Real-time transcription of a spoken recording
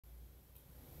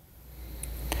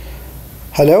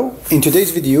Hello, in today's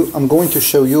video I'm going to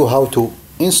show you how to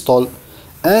install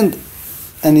and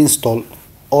uninstall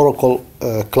Oracle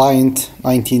Client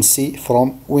 19C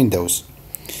from Windows.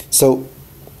 So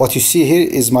what you see here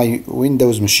is my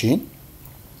Windows machine.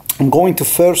 I'm going to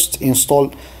first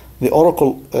install the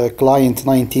Oracle Client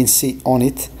 19C on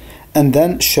it and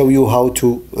then show you how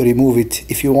to remove it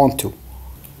if you want to.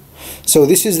 So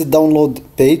this is the download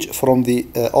page from the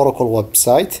Oracle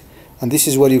website. And this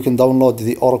is where you can download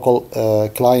the Oracle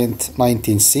Client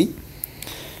 19C.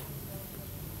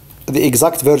 The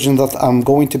exact version that I'm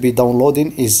going to be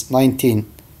downloading is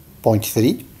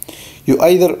 19.3. You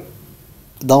either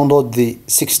download the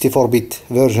 64-bit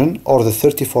version or the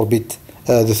 32-bit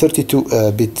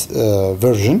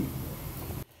version.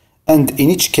 And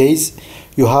in each case,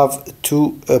 you have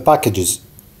two packages.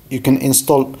 You can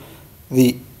install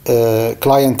the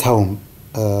Client Home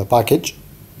package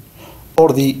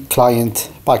or the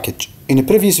client package. In a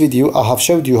previous video I have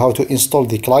showed you how to install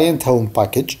the Client Home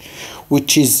package,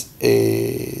 which is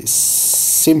a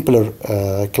simpler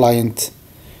client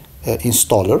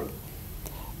installer,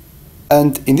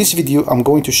 and in this video I'm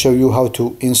going to show you how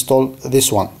to install this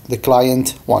one, the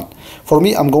Client one. For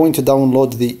me, I'm going to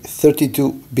download the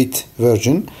 32-bit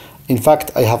version. In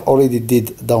fact, I have already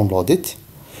did download it,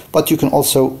 but you can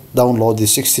also download the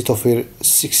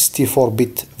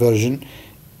 64-bit version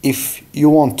if you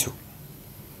want to.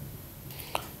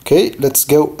 Okay, let's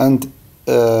go and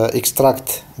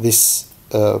extract this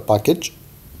package.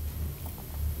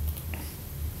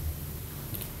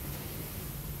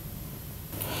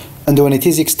 And when it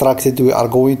is extracted, we are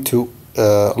going to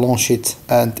launch it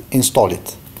and install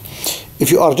it.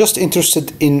 If you are just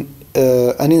interested in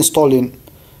uninstalling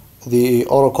the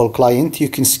Oracle client, you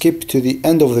can skip to the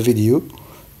end of the video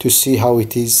to see how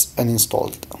it is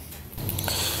uninstalled.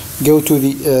 Go to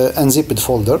the unzipped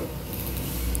folder,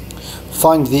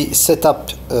 find the setup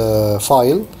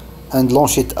file and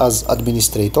launch it as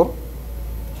administrator.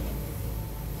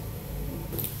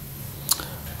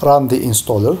 Run the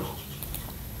installer.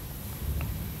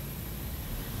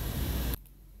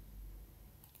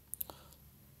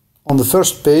 On the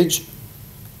first page,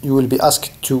 you will be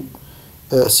asked to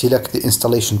select the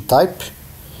installation type.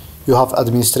 You have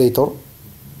administrator,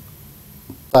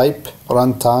 type,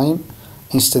 runtime,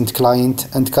 instant client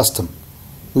and custom.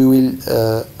 We will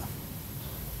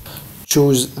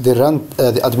choose the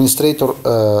administrator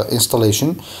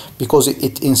installation because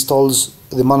it installs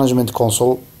the management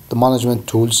console, the management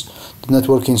tools, the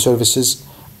networking services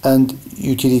and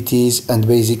utilities and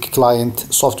basic client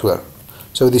software.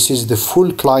 So this is the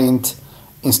full client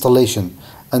installation,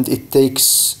 and it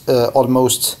takes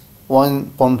almost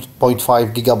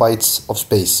 1.5 gigabytes of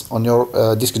space on your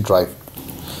disk drive.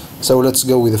 So let's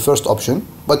go with the first option,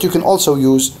 but you can also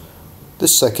use the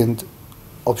second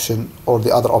option or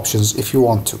the other options if you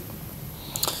want to.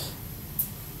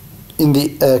 In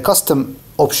the custom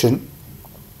option,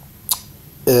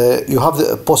 you have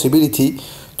the possibility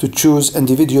to choose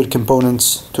individual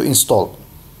components to install.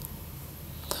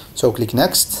 So click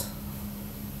next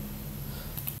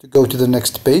to go to the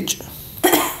next page.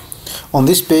 On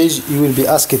this page, you will be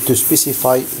asked to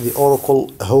specify the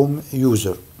Oracle Home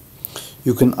user.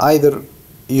 You can either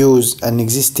use an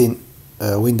existing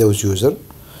Windows user,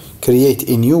 create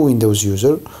a new Windows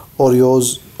user, or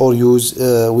use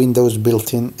Windows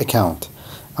built-in account.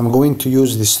 I'm going to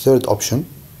use this third option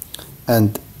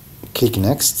and click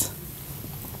next.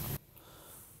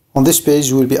 On this page,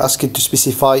 you will be asked to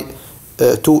specify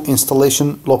two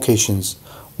installation locations.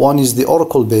 One is the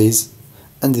Oracle base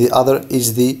and the other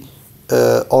is the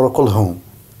Oracle Home.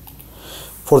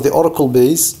 For the Oracle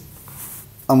base,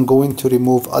 I'm going to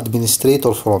remove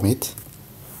administrator from it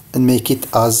and make it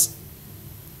as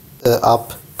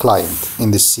app client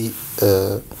in the C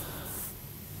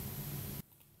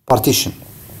partition.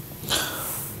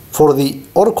 For the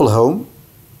Oracle Home,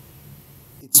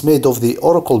 it's made of the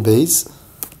Oracle base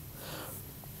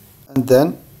and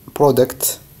then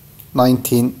product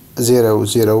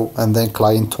 1900 and then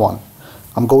client 1.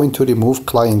 I'm going to remove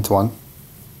client 1.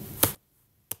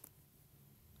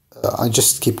 I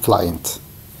just keep client.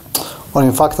 Or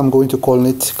in fact, I'm going to call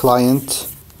it client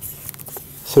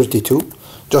 32,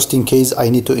 just in case I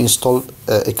need to install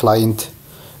a client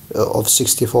of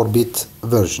 64-bit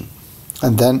version.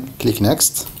 And then click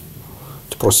next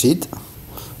to proceed.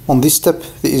 On this step,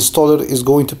 the installer is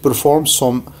going to perform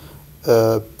some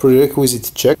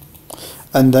prerequisite check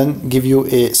and then give you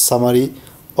a summary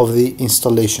of the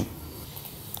installation.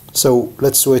 So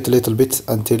let's wait a little bit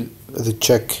until the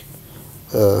check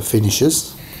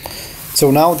finishes. So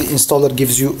now the installer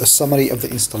gives you a summary of the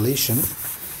installation.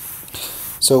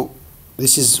 So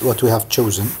this is what we have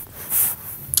chosen.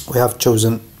 we have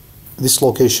chosen this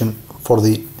location for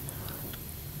the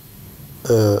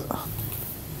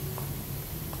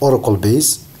Oracle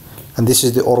base, and this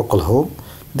is the Oracle home.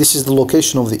 This is the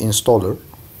location of the installer,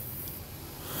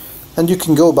 and you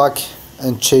can go back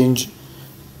and change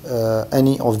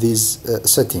any of these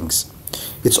settings.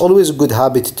 It's always a good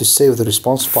habit to save the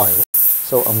response file,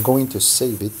 so I'm going to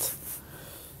save it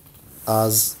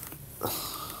as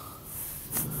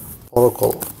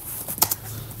Oracle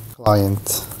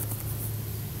client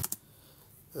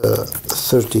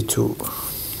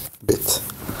 32-bit.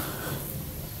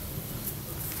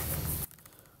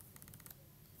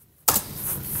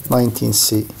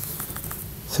 (19C)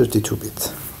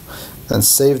 32-bit. Then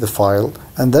save the file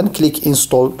and then click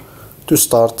install to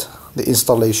start the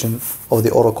installation of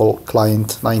the Oracle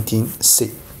client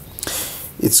 19C.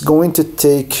 It's going to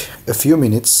take a few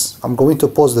minutes. I'm going to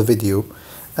pause the video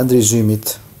and resume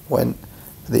it when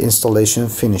the installation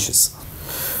finishes.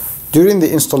 During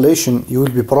the installation, you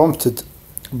will be prompted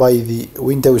by the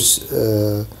Windows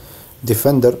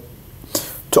Defender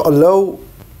to allow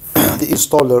the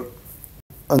installer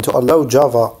and to allow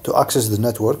Java to access the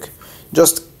network.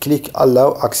 Just click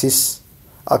allow access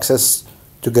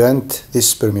to grant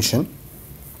this permission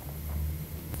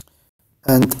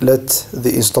and let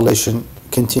the installation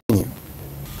continue.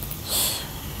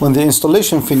 When the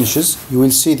installation finishes, you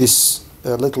will see this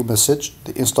little message: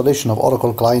 the installation of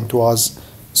Oracle client was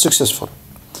successful.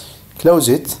 Close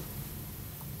it,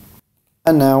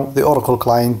 and now the Oracle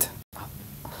client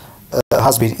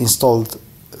has been installed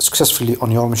successfully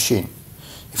on your machine.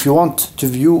 If you want to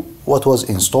view what was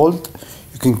installed,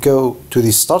 you can go to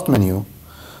the start menu,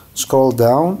 scroll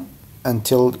down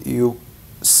until you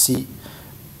see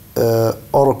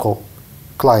Oracle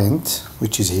client,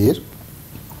 which is here,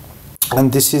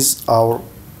 and this is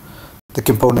the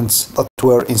components that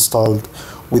were installed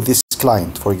with this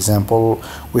client. For example,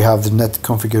 we have the Net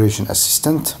Configuration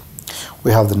Assistant,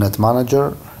 we have the Net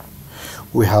Manager,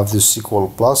 we have the SQL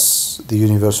Plus, the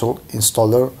Universal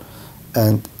Installer,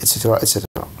 and etc. etc.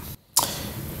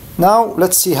 Now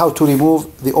let's see how to remove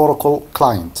the Oracle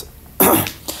client.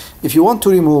 If you want to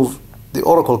remove the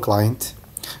Oracle client,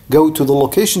 go to the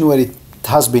location where it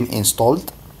has been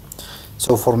installed.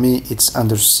 So for me it's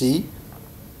under C,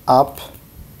 App,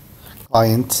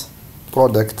 Client,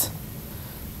 Product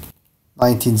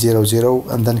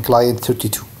 1900, and then Client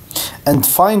 32, and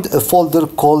find a folder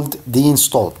called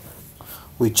deinstall,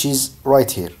 which is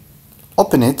right here.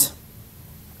 Open it,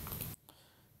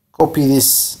 copy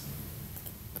this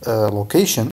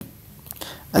location,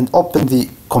 and open the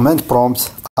command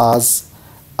prompt as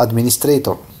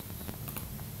administrator.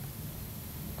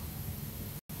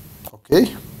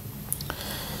 Okay,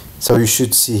 so you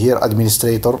should see here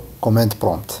administrator command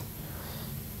prompt.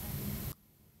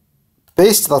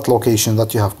 Paste that location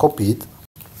that you have copied.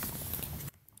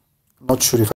 Not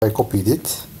sure if I copied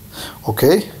it.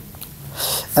 Okay,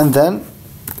 and then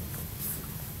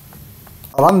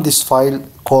run this file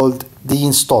called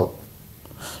deinstall,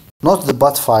 not the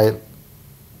bat file,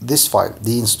 this file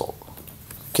deinstall.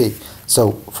 Okay,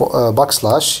 so for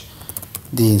backslash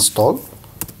deinstall,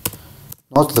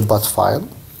 not the bat file,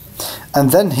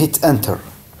 and then hit enter.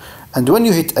 And when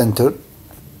you hit enter,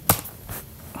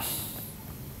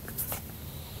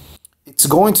 it's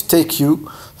going to take you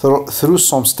through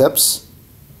some steps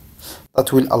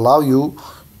that will allow you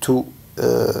to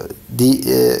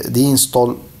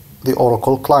deinstall the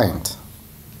Oracle client.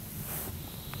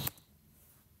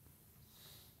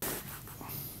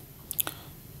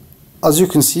 As you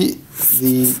can see,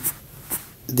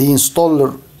 the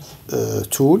installer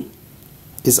tool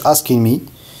is asking me,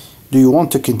 do you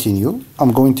want to continue?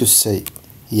 I'm going to say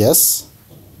yes.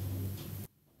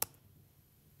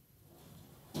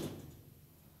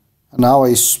 Now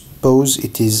I suppose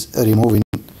it is removing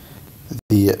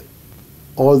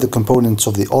all the components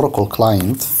of the Oracle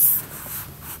client.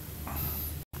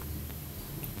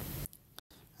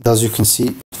 As you can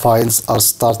see, files are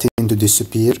starting to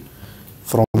disappear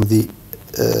from the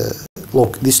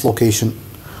this location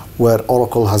where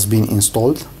Oracle has been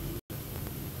installed.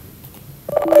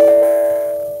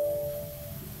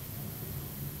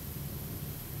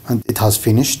 And it has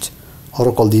finished.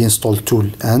 Oracle deinstall tool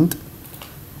end.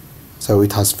 So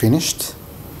it has finished.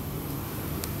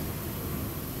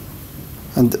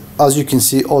 And as you can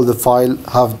see, all the files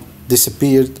have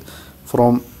disappeared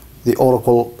from the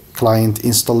Oracle client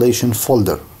installation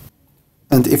folder.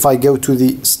 And if I go to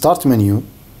the start menu,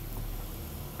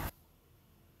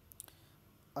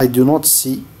 I do not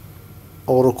see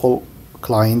Oracle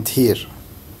client here.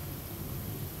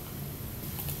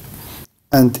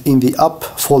 And in the app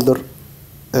folder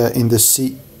in the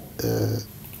C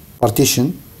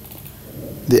partition,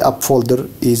 the app folder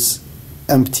is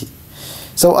empty.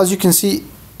 So as you can see,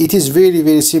 it is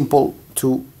very simple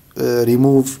to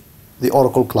remove the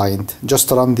Oracle client.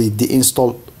 Just run the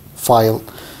deinstall file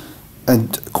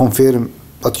and confirm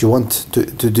that you want to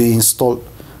deinstall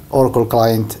Oracle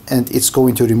client, and it's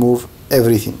going to remove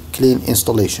everything. Clean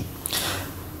installation.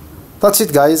 That's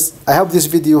it, guys. I hope this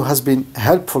video has been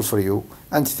helpful for you,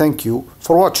 and thank you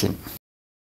for watching.